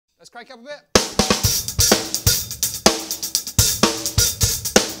Let's crank up a bit.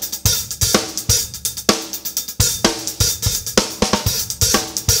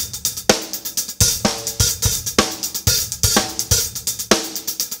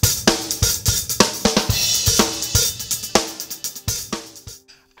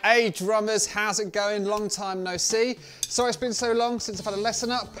 Hey drummers, how's it going? Long time no see. Sorry it's been so long since I've had a lesson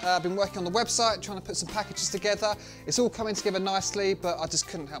up. I've been working on the website, trying to put some packages together. It's all coming together nicely, but I just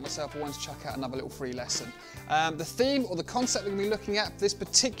couldn't help myself. I wanted to chuck out another little free lesson. The theme or the concept we're going to be looking at for this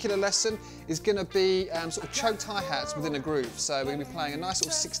particular lesson is going to be sort of choked hi-hats within a groove. So we're going to be playing a nice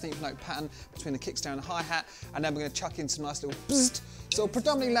little 16th note pattern between the kick snare and the hi-hat, and then we're going to chuck in some nice little bzzzt, sort of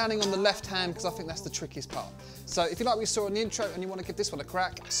predominantly landing on the left hand because I think that's the trickiest part. So if you like what you saw in the intro and you want to give this one a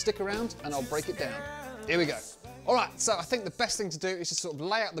crack, stick around and I'll break it down. Here we go. Alright, so I think the best thing to do is just sort of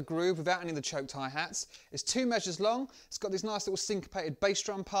lay out the groove without any of the choked hi-hats. It's 2 measures long, it's got these nice little syncopated bass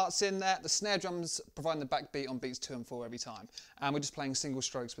drum parts in there, the snare drums providing the backbeat on beats 2 and 4 every time, and we're just playing single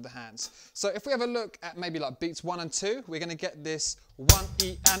strokes with the hands. So if we have a look at maybe like beats 1 and 2, we're going to get this 1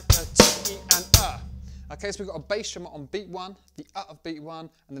 E and a, 2 E and a. Okay, so we've got a bass drum on beat 1, the of beat 1,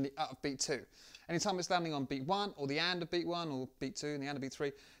 and then the of beat 2. Anytime it's landing on beat 1, or the and of beat 1, or beat 2, and the and of beat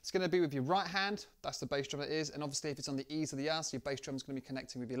 3, it's going to be with your right hand, that's the bass drum it is, and obviously if it's on the E's or the R's, your bass drum is going to be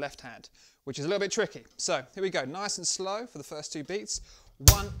connecting with your left hand, which is a little bit tricky. So, here we go, nice and slow for the first 2 beats.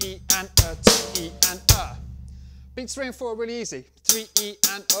 1 E and a, 2 E and a. Beats 3 and 4 are really easy. 3 E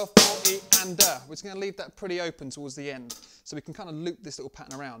and a, 4 E and a. We're just going to leave that pretty open towards the end, so we can kind of loop this little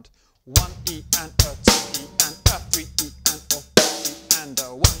pattern around. 1 E and a, 2 E and a, 3 E and a, 4 E and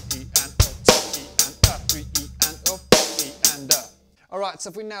a, 1 E and a, 2 E and a, 3 E and a, 4 E and a. Alright, so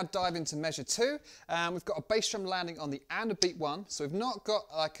if we now dive into measure 2, we've got a bass drum landing on the and of beat 1, so we've not got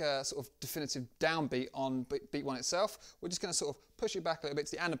like a sort of definitive downbeat on beat 1 itself, we're just going to sort of push it back a little bit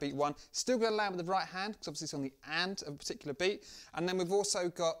to the and of beat 1, still going to land with the right hand, because obviously it's on the and of a particular beat, and then we've also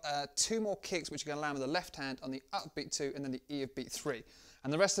got 2 more kicks which are going to land with the left hand on the up of beat 2 and then the E of beat 3.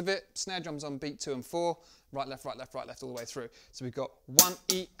 And the rest of it, snare drums on beat 2 and 4, right, left, right, left, right, left, all the way through. So we've got 1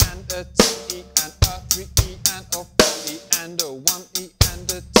 E and a, 2 E and a, 3 E and a, 4 E and a, 1 E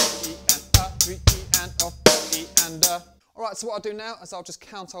and a, 2 E and a, 3 E and a, 4 E and a. Alright, so what I'll do now is I'll just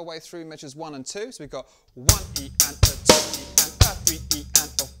count our way through measures 1 and 2. So we've got 1 E and a, 2 E and a, 3 E and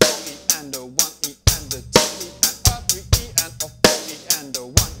a, 4 E and a, 1 E and a, 2 E and a, 3 E and a, 4 E and a,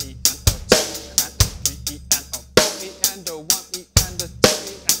 1 E and a, 2 E and a, 3 E and a, 4 E and a, 1 E and a, 2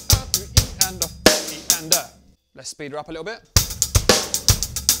 E and a, 3 E and a, 4 E and a. Let's speed her up a little bit.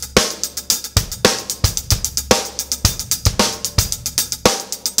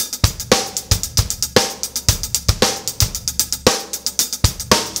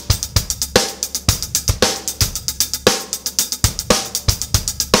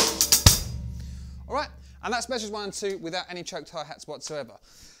 Alright, and that's measures 1 and 2 without any choked hi-hats whatsoever.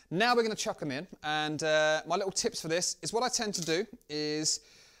 Now we're going to chuck them in, and my little tips for this is what I tend to do is,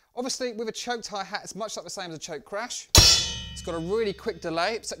 obviously with a choked hi-hat it's much like the same as a choked crash. It's got a really quick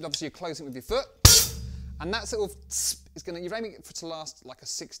delay, except obviously you're closing with your foot, and that sort of is going to, you're aiming it for it to last like a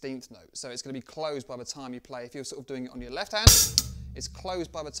 16th note, so it's going to be closed by the time you play. If you're sort of doing it on your left hand, it's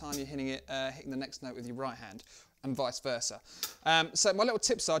closed by the time you're hitting it, hitting the next note with your right hand, and vice versa. So my little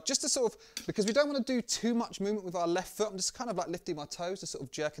tips are just to sort of, because we don't want to do too much movement with our left foot, I'm just kind of like lifting my toes, just sort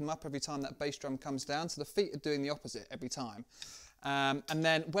of jerking them up every time that bass drum comes down, so the feet are doing the opposite every time. And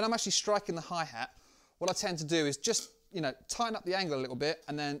then when I'm actually striking the hi-hat, what I tend to do is just, you know, tighten up the angle a little bit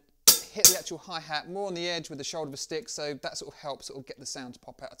and then hit the actual hi-hat more on the edge with the shoulder of a stick, so that sort of helps sort of get the sound to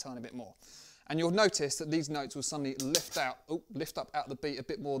pop out a tiny bit more. And you'll notice that these notes will suddenly lift up out the beat a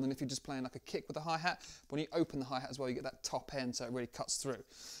bit more than if you're just playing like a kick with the hi-hat. But when you open the hi-hat as well, you get that top end, so it really cuts through.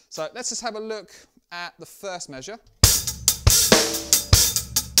 So let's just have a look at the first measure.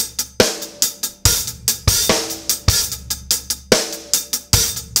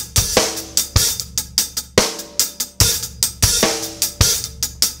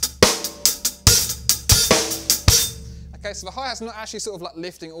 Okay, so the hi-hat's not actually sort of like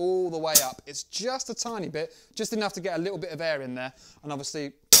lifting all the way up, it's just a tiny bit, just enough to get a little bit of air in there, and obviously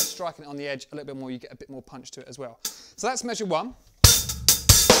by striking it on the edge a little bit more, you get a bit more punch to it as well. So that's measure 1.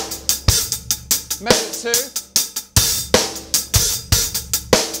 Measure 2.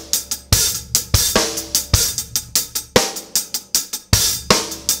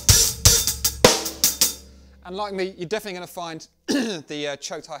 And like me, you're definitely going to find the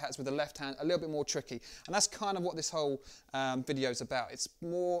choked hi-hats with the left hand a little bit more tricky. And that's kind of what this whole video is about. It's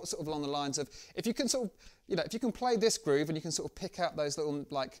more sort of along the lines of, if you can sort of, you know, if you can play this groove and you can sort of pick out those little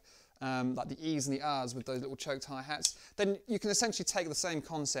like like the E's and the R's with those little choked hi-hats, then you can essentially take the same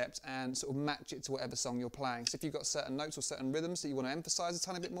concept and sort of match it to whatever song you're playing. So if you've got certain notes or certain rhythms that you want to emphasise a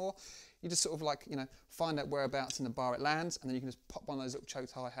tiny bit more, you just sort of like, you know, find out whereabouts in the bar it lands, and then you can just pop one of those little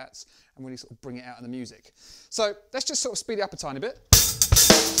choked hi-hats and really sort of bring it out in the music. So let's just sort of speed it up a tiny bit.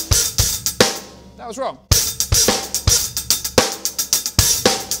 That was wrong.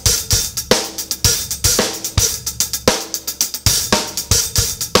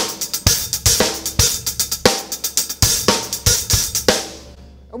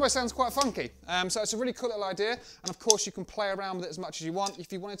 Almost sounds quite funky, so it's a really cool little idea, and of course you can play around with it as much as you want.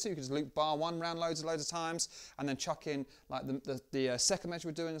 If you wanted to, you could just loop bar 1 round loads of times, and then chuck in like the second measure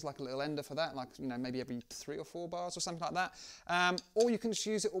we're doing is like a little ender for that, like, you know, maybe every 3 or 4 bars or something like that. Or you can just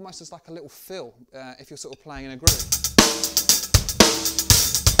use it almost as like a little fill if you're sort of playing in a groove.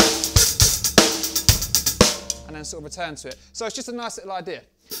 And then sort of return to it. So it's just a nice little idea,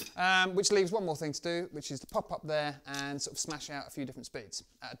 which leaves one more thing to do, which is to pop up there and sort of smash out a few different speeds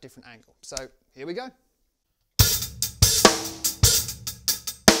at a different angle. So here we go.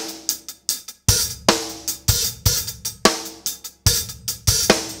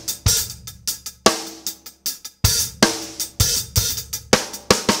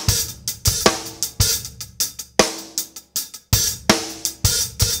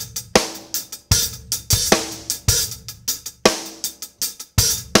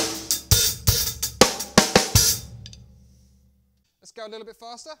 Let's go a little bit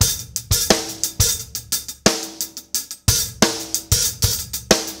faster.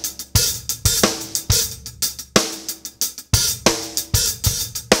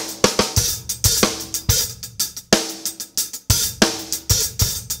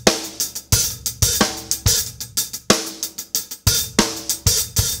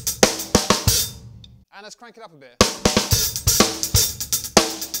 And let's crank it up a bit.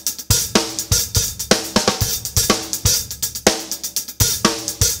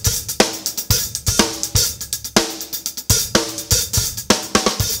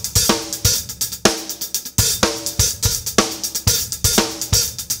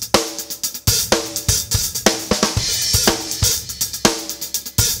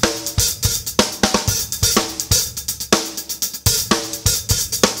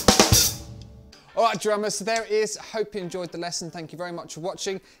 Alright drummers, so there it is. I hope you enjoyed the lesson. Thank you very much for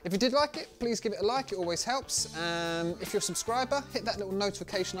watching. If you did like it, please give it a like, it always helps. If you're a subscriber, hit that little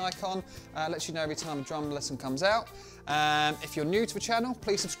notification icon, lets you know every time a drum lesson comes out. If you're new to the channel,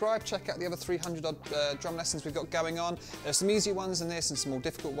 please subscribe, check out the other 300 odd drum lessons we've got going on. There's some easy ones in this and some more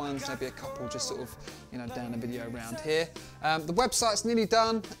difficult ones, maybe a couple just sort of, you know, down the video around here. The website's nearly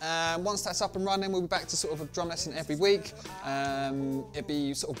done. Once that's up and running, we'll be back to sort of a drum lesson every week. It'll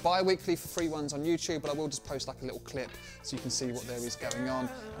be sort of bi-weekly for free ones on YouTube, but I will just post like a little clip so you can see what there is going on.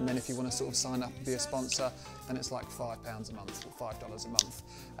 And then if you want to sort of sign up and be a sponsor, then it's like £5 a month or $5 a month.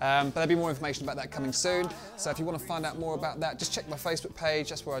 But there'll be more information about that coming soon. So if you want to find out more about that, just check my Facebook page.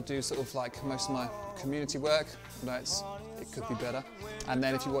 That's where I do sort of like most of my community work. Although it could be better. And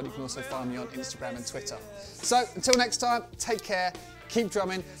then if you want, you can also find me on Instagram and Twitter. So until next time, take care, keep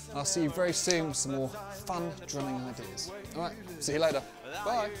drumming, and I'll see you very soon with some more fun drumming ideas. All right, see you later.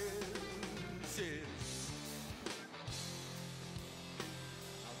 Bye.